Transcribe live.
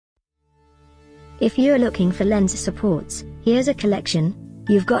If you're looking for lens supports, here's a collection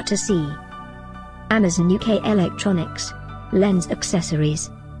you've got to see. Amazon UK Electronics. Lens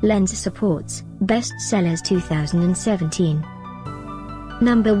accessories, lens supports, best sellers 2017.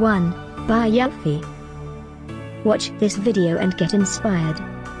 Number 1, by Yaufey. Watch this video and get inspired.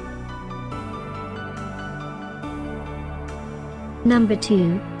 Number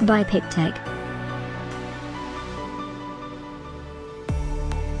 2, by Pictek.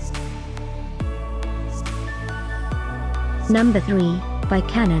 Number 3, by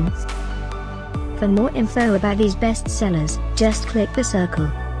Canon. For more info about these best sellers, just click the circle.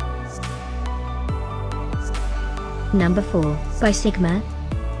 Number 4, by Sigma.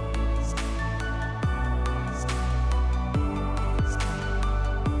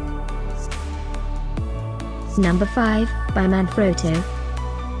 Number 5, by Manfrotto.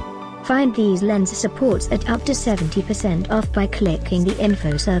 Find these lens supports at up to 70% off by clicking the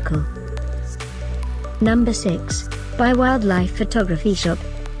info circle. Number 6, by Wildlife Photography Shop.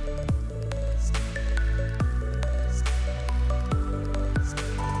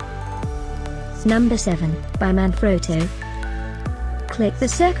 Number 7, by Manfrotto. Click the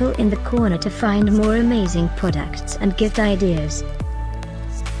circle in the corner to find more amazing products and gift ideas.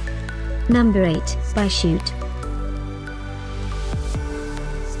 Number 8, by Shoot.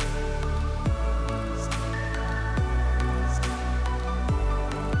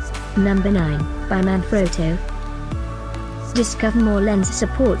 Number 9, by Manfrotto. Discover more lens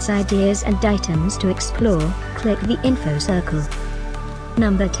supports ideas and items to explore, click the info circle.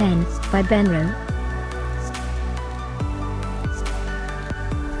 Number 10, by Benro.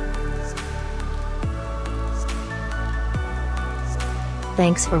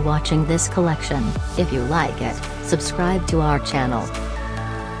 Thanks for watching this collection. If you like it, subscribe to our channel.